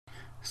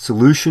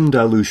Solution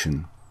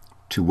dilution.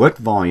 To what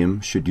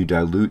volume should you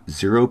dilute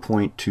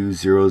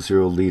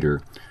 0.200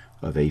 liter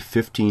of a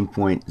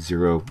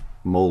 15.0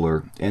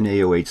 molar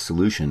NaOH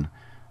solution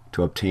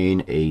to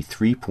obtain a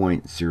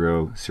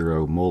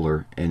 3.00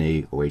 molar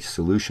NaOH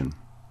solution?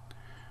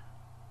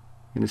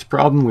 In this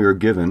problem we are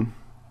given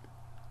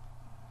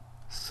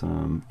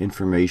some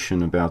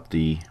information about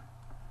the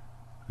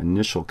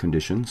initial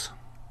conditions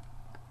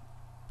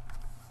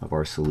of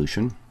our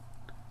solution.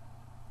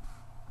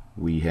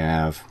 We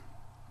have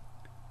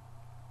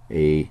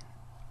a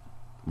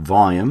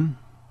volume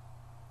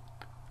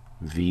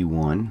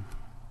V1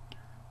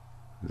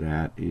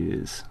 that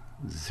is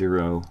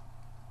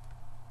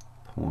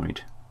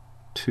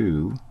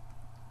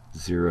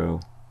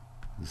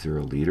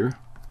 0.200 liter.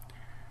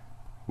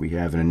 We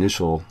have an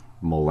initial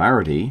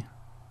molarity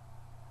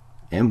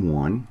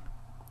M1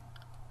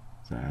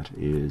 that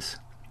is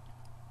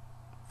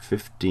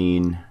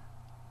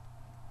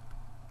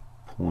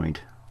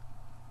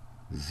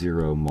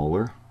 15.0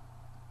 molar,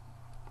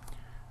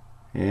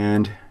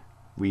 and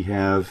we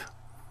have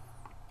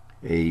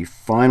a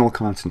final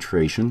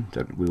concentration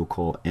that we will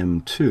call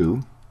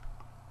M2,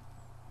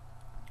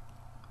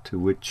 to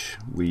which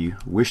we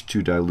wish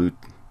to dilute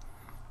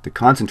the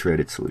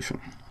concentrated solution,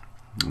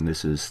 and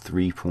this is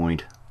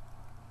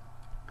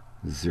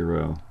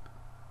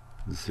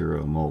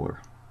 3.00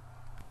 molar.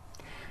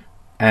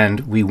 And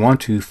we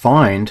want to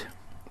find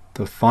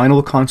the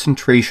final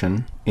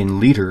concentration in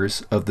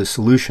liters of the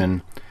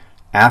solution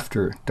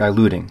after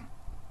diluting.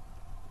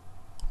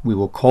 We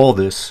will call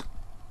this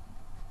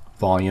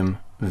volume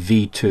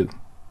V2.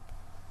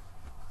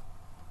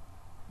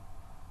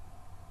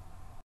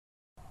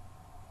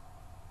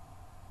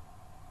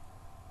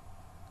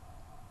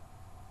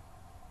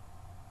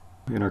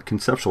 In our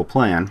conceptual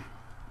plan,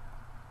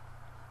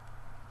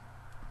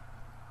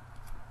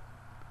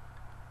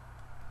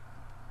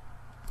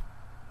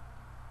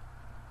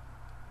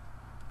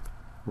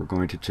 we're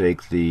going to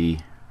take the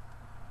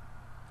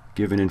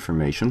given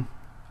information.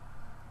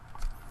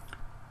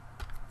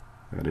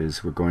 That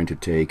is, we're going to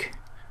take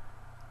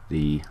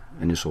the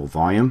initial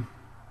volume,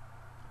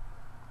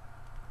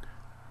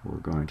 we're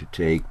going to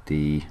take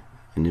the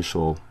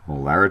initial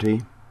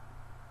molarity,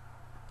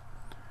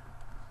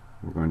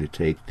 we're going to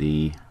take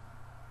the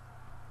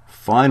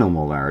final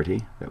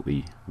molarity that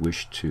we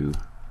wish to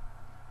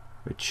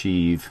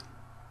achieve,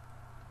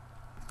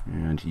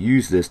 and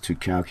use this to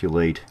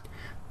calculate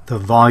the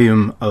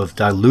volume of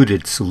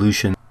diluted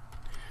solution.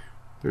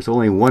 There's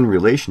only one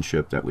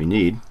relationship that we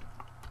need,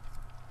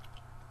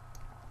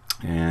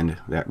 and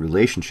that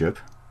relationship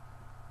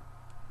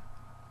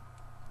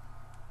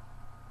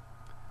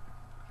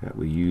that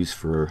we use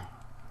for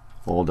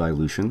all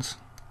dilutions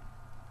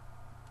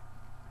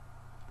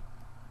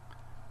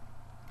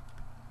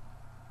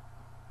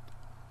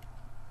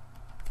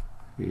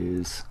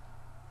is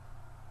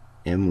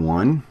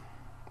M1,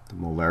 the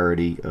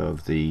molarity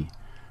of the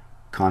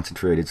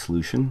concentrated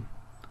solution,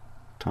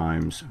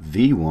 times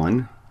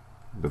V1,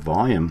 the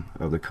volume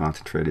of the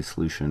concentrated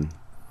solution,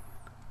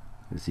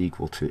 is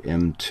equal to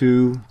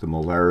M2, the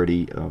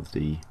molarity of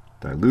the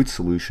dilute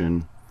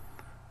solution,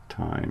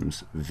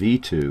 times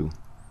V2,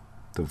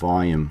 the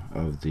volume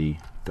of the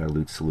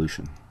dilute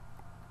solution.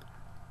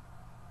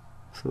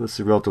 So this is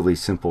a relatively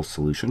simple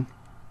solution.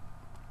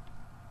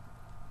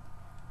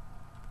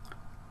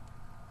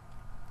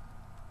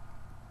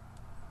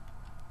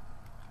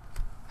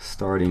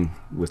 Starting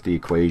with the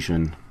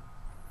equation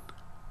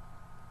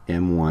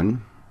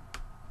M1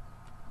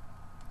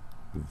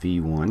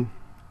 V1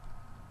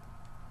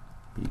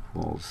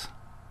 equals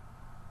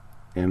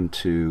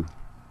M2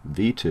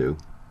 V2,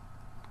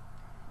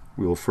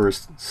 we will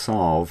first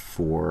solve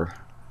for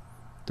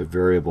the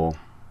variable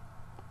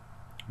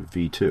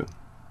V2.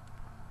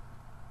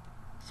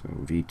 So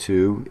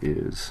V2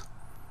 is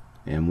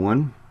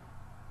M1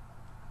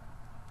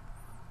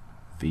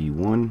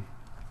 V1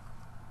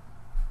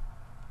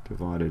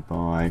 divided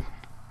by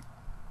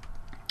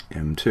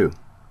M2.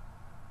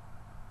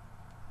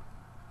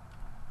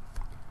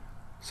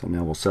 So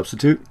now we'll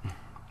substitute.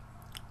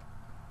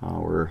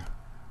 Our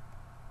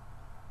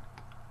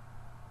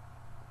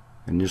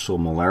initial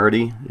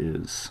molarity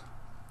is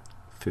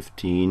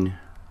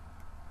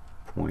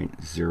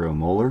 15.0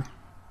 molar,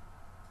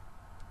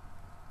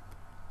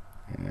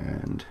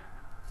 and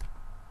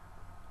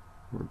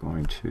we're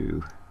going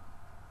to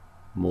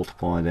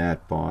multiply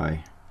that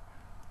by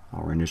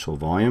our initial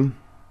volume,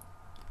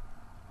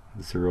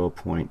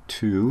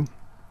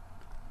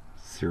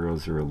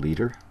 0.200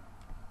 liter,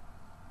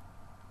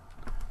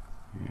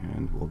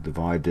 and we'll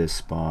divide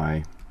this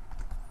by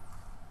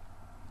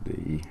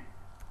the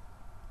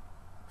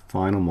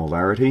final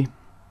molarity,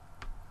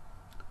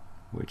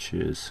 which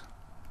is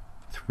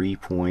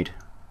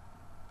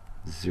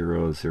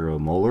 3.00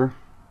 molar.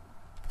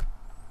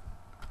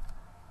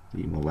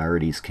 The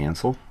molarities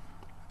cancel,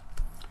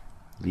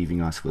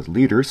 leaving us with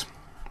liters,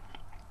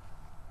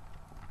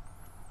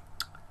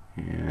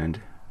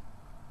 and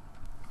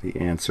the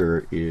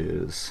answer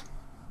is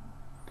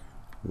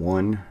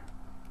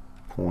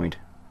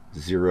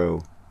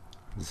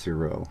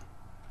 1.00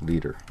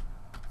 liter.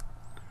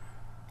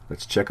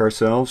 Let's check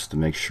ourselves to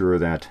make sure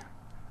that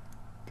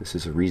this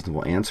is a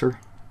reasonable answer.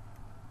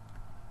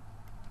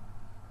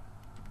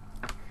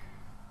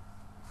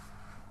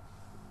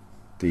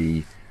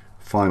 The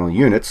final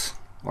units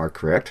are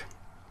correct.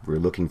 We're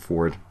looking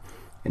for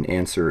an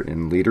answer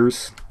in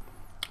liters.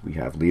 We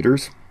have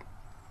liters.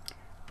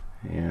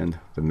 And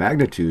the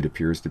magnitude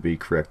appears to be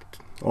correct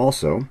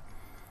also,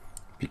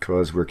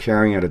 because we're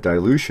carrying out a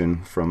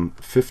dilution from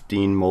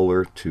 15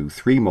 molar to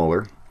 3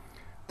 molar.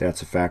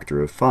 That's a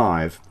factor of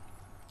 5.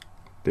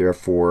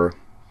 Therefore,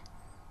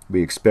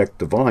 we expect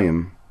the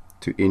volume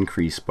to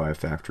increase by a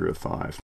factor of 5.